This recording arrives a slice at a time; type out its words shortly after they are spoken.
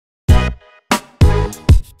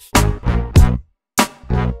What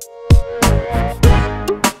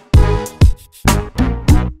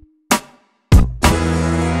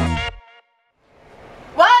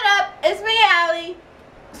up? It's me, Allie.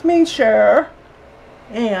 It's me, Cher.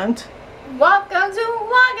 And welcome to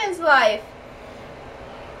Logan's Life.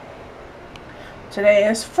 Today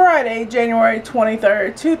is Friday, January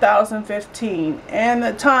 23rd, 2015. And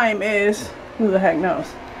the time is, who the heck knows,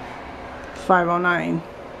 5:09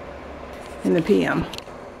 in the PM.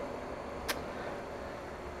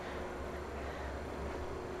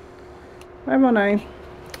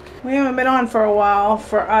 We haven't been on for a while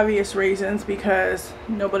for obvious reasons because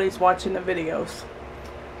nobody's watching the videos.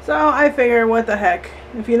 So I figure, what the heck,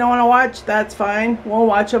 if you don't want to watch, that's fine. We'll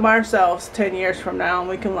watch them ourselves 10 years from now and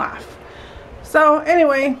we can laugh. So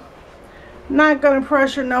anyway, not going to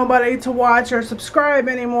pressure nobody to watch or subscribe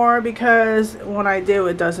anymore because when I do,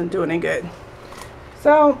 it doesn't do any good.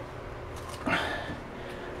 So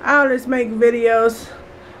I'll just make videos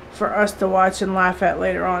for us to watch and laugh at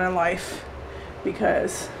later on in life,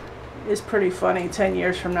 because it's pretty funny 10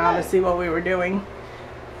 years from now to see what we were doing.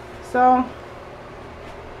 So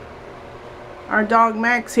our dog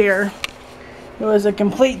Max here, who was a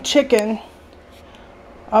complete chicken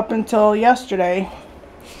up until yesterday,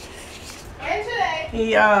 And today,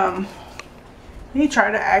 he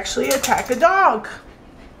tried to actually attack a dog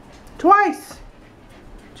twice.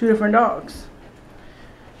 2 different dogs.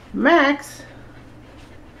 Max,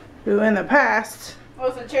 who in the past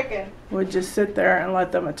was a chicken. would just sit there and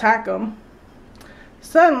let them attack him,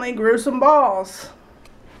 suddenly grew some balls.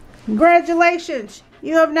 Congratulations,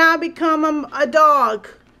 you have now become a dog.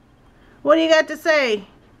 What do you got to say?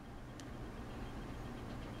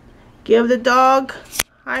 Give the dog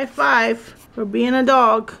high five for being a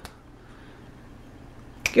dog.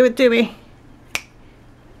 Give it to me.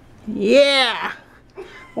 Yeah.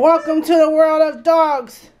 Welcome to the world of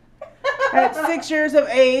dogs. At 6 years of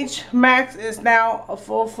age, Max is now a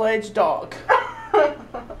full-fledged dog.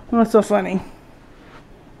 What's so funny?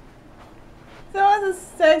 Someone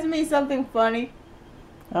said to me something funny.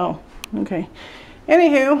 Oh, okay.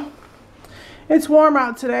 Anywho, it's warm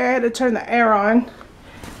out today. I had to turn the air on.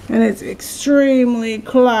 And it's extremely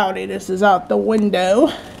cloudy. This is out the window.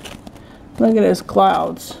 Look at this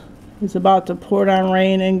clouds. It's about to pour down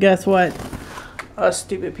rain, and guess what? Us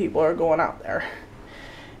stupid people are going out there.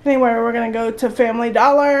 Anyway, we're going to go to Family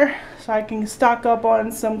Dollar so I can stock up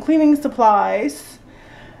on some cleaning supplies.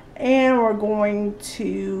 And we're going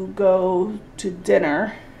to go to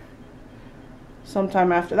dinner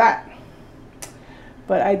sometime after that.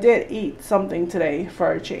 But I did eat something today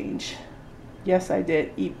for a change. Yes, I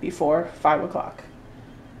did eat before 5 o'clock.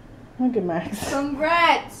 Look at Max.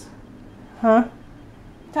 Congrats. Huh?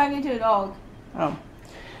 Talking to the dog. Oh.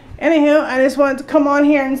 Anywho, I just wanted to come on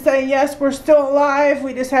here and say, yes, we're still alive.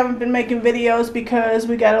 We just haven't been making videos because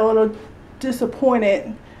we got a little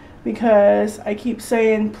disappointed. Because I keep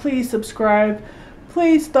saying, please subscribe,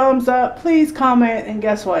 please thumbs up, please comment, and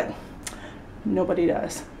guess what? Nobody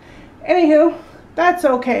does. Anywho, that's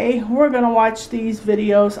okay. We're going to watch these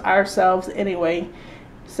videos ourselves anyway.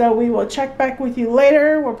 So we will check back with you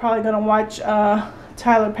later. We're probably going to watch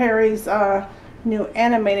Tyler Perry's new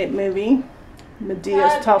animated movie,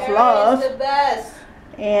 Medea's Tough Love. The best.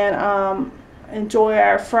 And enjoy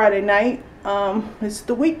our Friday night. It's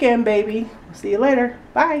the weekend, baby. See you later.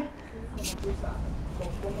 Bye.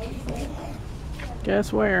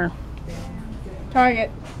 Guess where?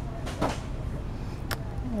 Target.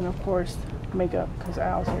 And of course, makeup, because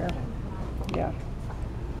Al's here. Yeah.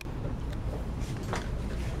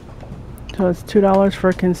 So it's $2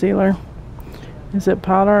 for concealer. Is it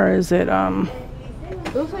powder or is it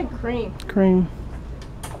It looks like cream. cream?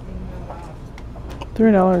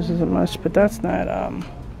 $3 isn't much, but that's not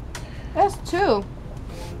That's 2.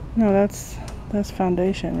 no, that's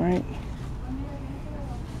foundation, right?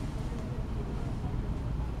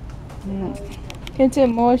 Yeah. It's a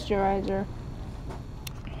moisturizer.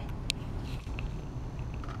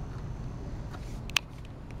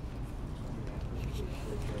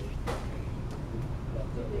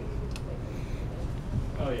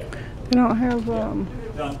 They don't have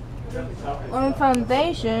On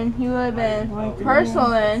foundation, you would have been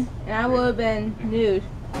porcelain, and I would have been nude.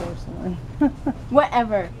 porcelain.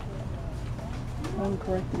 Whatever. I'm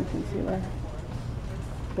correcting concealer.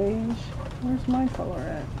 Beige. Where's my color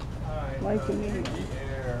at? Light to medium.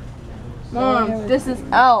 Mom, this is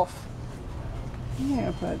Elf.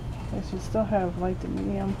 Yeah, but I should still have light to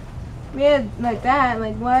medium. We had like that,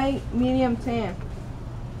 like light, medium, tan.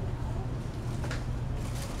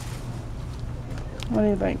 What do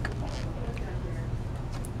you think?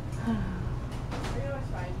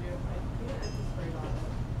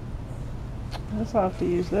 guess I'll have to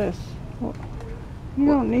use this. You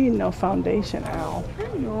don't need no foundation, Al.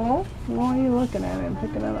 I know. Why are you looking at it and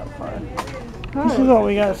picking it up for? This is what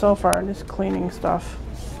we got so far. Just cleaning stuff.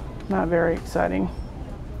 Not very exciting.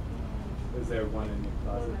 Is there one in your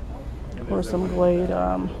closet? Or some Glade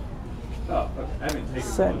Oh, okay. I haven't taken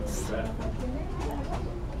scents. one.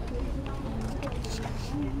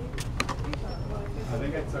 I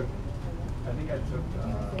think I took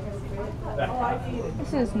that.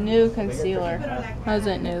 This is new concealer. How's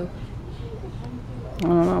it new? I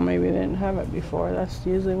don't know. Maybe they didn't have it before. That's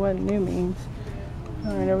usually what new means.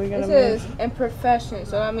 All right, are we gonna This move? is imperfection,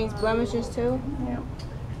 so that means blemishes too? Yeah.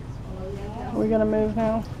 Are we gonna move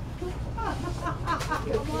now?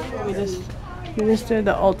 We just did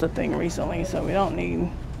the Ulta thing recently, so we don't need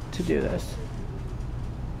to do this.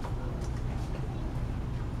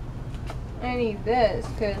 I need this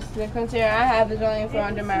because the concealer I have is only for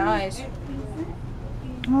under my eyes.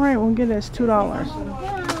 All right, we'll get this $2.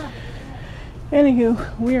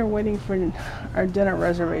 Anywho, we are waiting for our dinner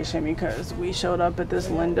reservation because we showed up at this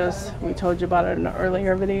Linda's. We told you about it in an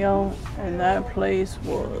earlier video, and that place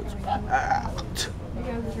was packed.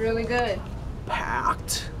 Because it's really good.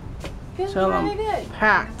 Packed. It's Tell 'em, really good.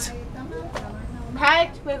 packed.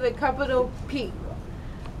 Packed with a capital P.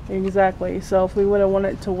 Exactly. So if we would have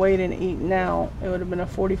wanted to wait and eat now, it would have been a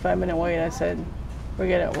 45-minute wait. I said,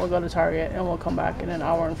 forget it. We'll go to Target and we'll come back in an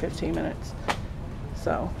hour and 15 minutes.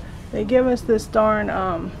 So they give us this darn,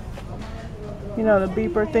 you know, the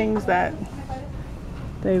beeper things that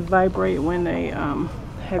they vibrate when they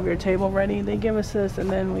have your table ready. They give us this, and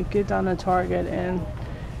then we get down to Target and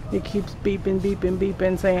it keeps beeping, beeping,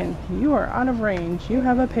 beeping, saying, you are out of range. You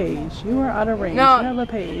have a page. You are out of range. No. You have a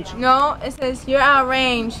page. No, it says you're out of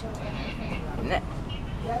range.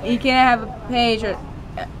 You can't have a page or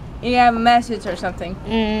you have a message or something.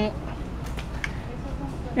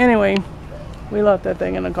 Anyway, we left that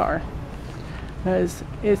thing in the car because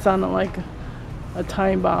it sounded like a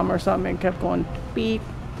time bomb or something. It kept going beep,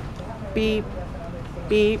 beep,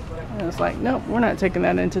 beep. And it's like, nope, we're not taking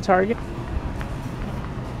that into Target.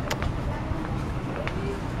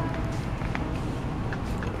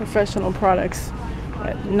 Professional products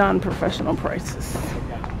at non-professional prices.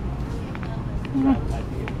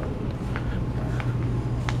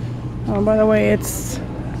 Oh, by the way, it's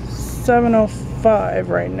 7:05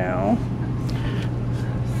 right now.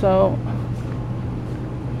 So,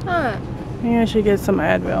 Huh. maybe I should get some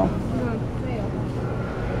Advil.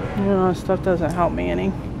 You know, stuff doesn't help me any.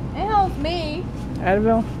 It helps me.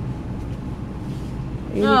 Advil?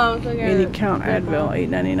 80, No, it's like a 80 count Advil,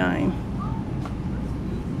 $8.99.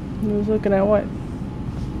 I was looking at what?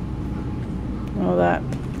 Oh, that.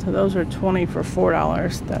 So those are 20 for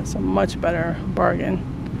 $4. That's a much better bargain.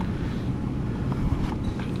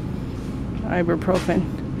 Ibuprofen.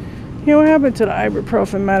 You know what happened to the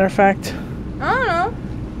ibuprofen, matter of fact? I don't know.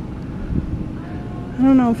 I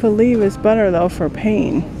don't know if Aleve is better though for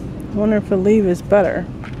pain. I wonder if Aleve is better.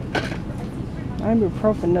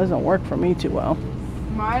 Ibuprofen doesn't work for me too well.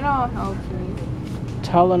 Mine all helps me.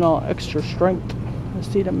 Tylenol extra strength.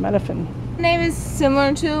 Acetaminophen. The name is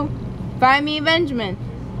similar to Find Me Benjamin.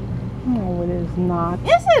 No, it is not.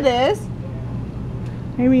 Yes, it is.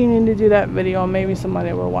 Maybe you need to do that video and maybe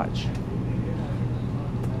somebody will watch.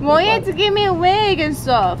 Well, you have to give me a wig and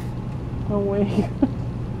stuff. No way.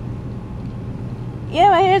 Yeah,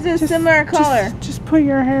 my hair's a similar color. Just put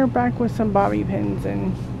your hair back with some bobby pins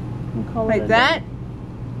and call it Like a that? day.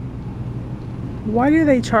 Why do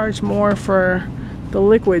they charge more for the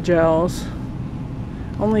liquid gels?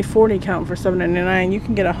 Only 40 count for $7.99. You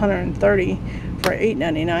can get 130 for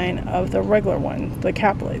 $8.99 of the regular one, the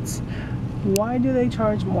caplets. Why do they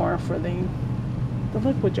charge more for the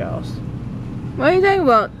liquid gels? What are you talking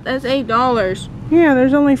about? That's $8. Yeah,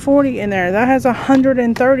 there's only 40 in there. That has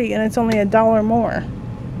 130 and it's only $1 more.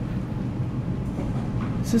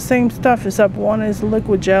 It's the same stuff except one is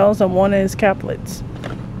liquid gels and one is caplets.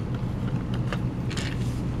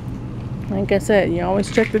 Like I said, you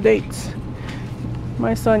always check the dates.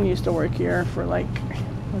 My son used to work here for like,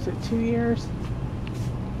 was it 2 years?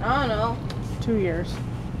 I don't know. 2 years.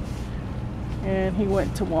 And he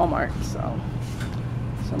went to Walmart, so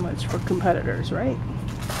much for competitors, right?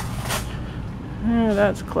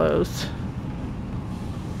 That's closed.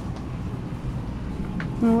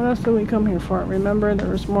 Well, what else did we come here for? Remember, there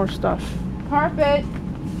was more stuff. Carpet.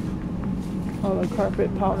 Oh, the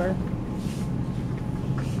carpet powder.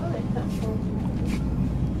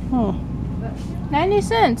 Oh, 90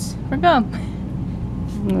 cents for gum.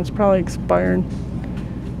 it's probably expired.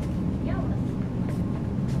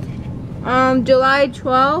 July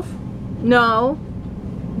 12th? No.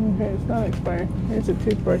 Okay, it's not expired. Here's a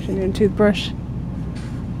toothbrush. You need a toothbrush?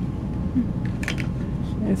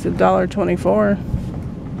 It's $1.24.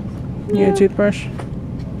 You need a toothbrush?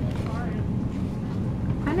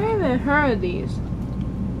 I never even heard of these.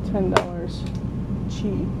 $10.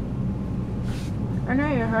 Cheap. I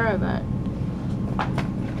never even heard of that.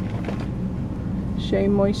 Shea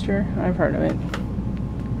Moisture. I've heard of it.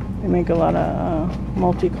 They make a lot of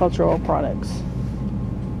multicultural products.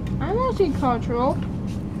 I'm multicultural.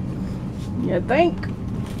 You think?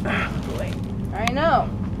 I know.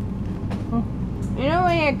 You know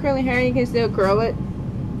when you have curly hair, you can still curl it.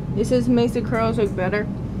 This just makes the curls look better.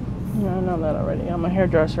 Yeah, I know that already. I'm a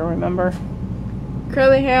hairdresser, remember?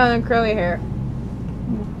 Curly hair on curly hair.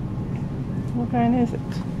 What kind is it?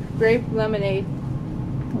 Grape lemonade.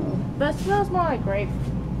 Oh. But it smells more like grape.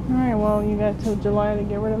 Alright, well, you got till July to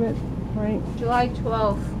get rid of it, right? July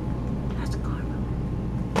 12th. That's karma.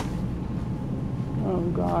 Oh,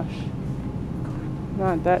 gosh.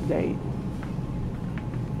 Not that date.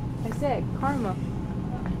 I said karma.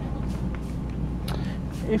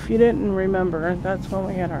 If you didn't remember, that's when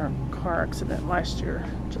we had our car accident last year,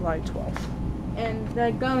 July 12th. And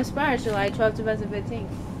the gum expires July 12th, 2015.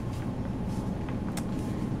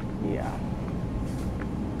 Yeah.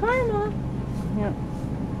 Karma. Yep.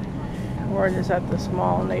 We're just at the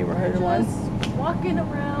small neighborhood one. Just walking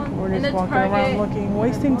around. We're in just the walking Target. around looking,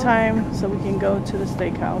 wasting time so we can go to the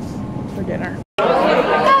steakhouse for dinner.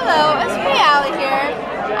 Hello, it's me out here.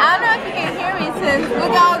 I don't know if you can hear me since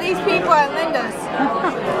look at all these people at Linda's.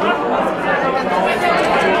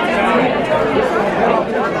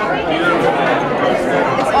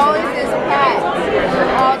 It's always this cat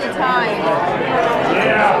all the time.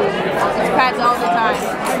 This cat's all the time.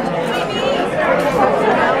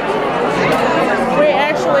 We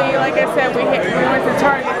actually, like I said, we went to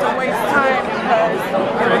Target to waste time because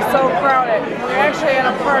it was so crowded. We actually had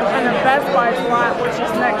to park in the Best Buy lot, which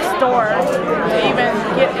is next door, to even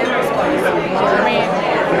get in this place. I mean,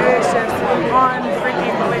 it's just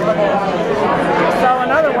unfreaking believable. So in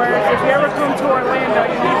other words, if you ever come to Orlando,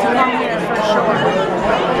 you need to come here for sure,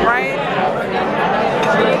 right?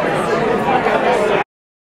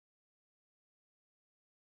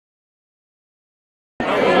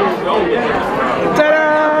 Ta-da!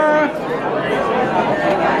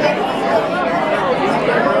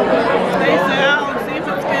 Taste it out and see if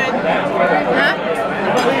it's good. Huh?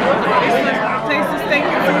 Taste the steak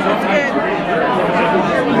and see if it's good.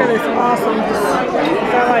 Look at this awesome. Is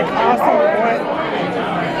that like awesome or what?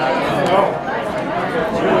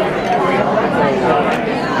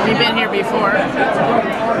 You've been here before.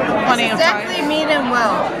 Plenty of times. Definitely medium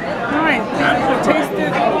well. Alright, taste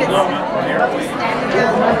it.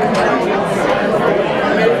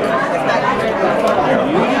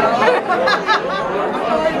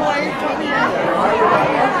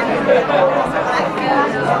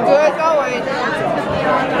 Good always.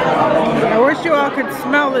 I wish you all could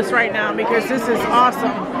smell this right now because this is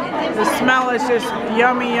awesome. The smell is just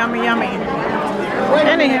yummy, yummy, yummy.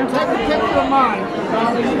 Anywho.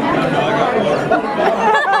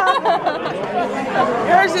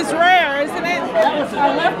 Yours is rare, isn't it? That was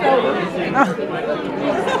our leftover.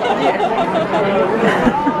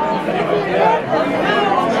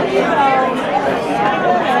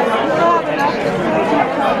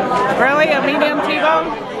 Really? A medium T-bone?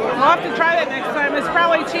 We'll have to try that next time. It's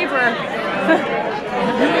probably cheaper.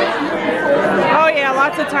 Oh yeah,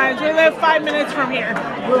 lots of times. We live 5 minutes from here.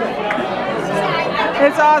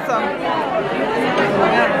 It's awesome.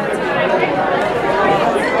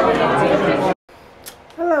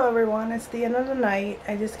 Hello everyone, it's the end of the night.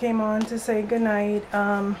 I just came on to say goodnight.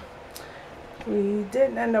 We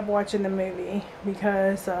didn't end up watching the movie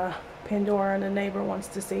because Pandora, the neighbor, wants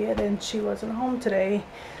to see it and she wasn't home today.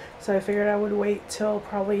 So I figured I would wait till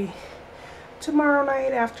probably tomorrow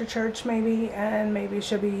night after church maybe, and maybe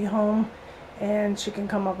she'll be home and she can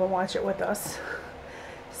come up and watch it with us.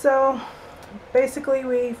 So basically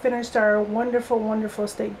we finished our wonderful, wonderful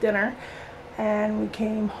steak dinner and we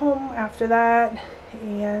came home after that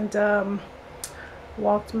and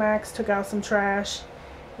walked Max, took out some trash,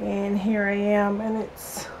 and here I am and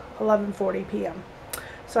it's 11:40 p.m.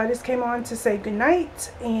 So I just came on to say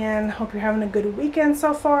goodnight and hope you're having a good weekend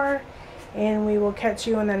so far, and we will catch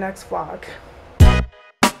you in the next vlog.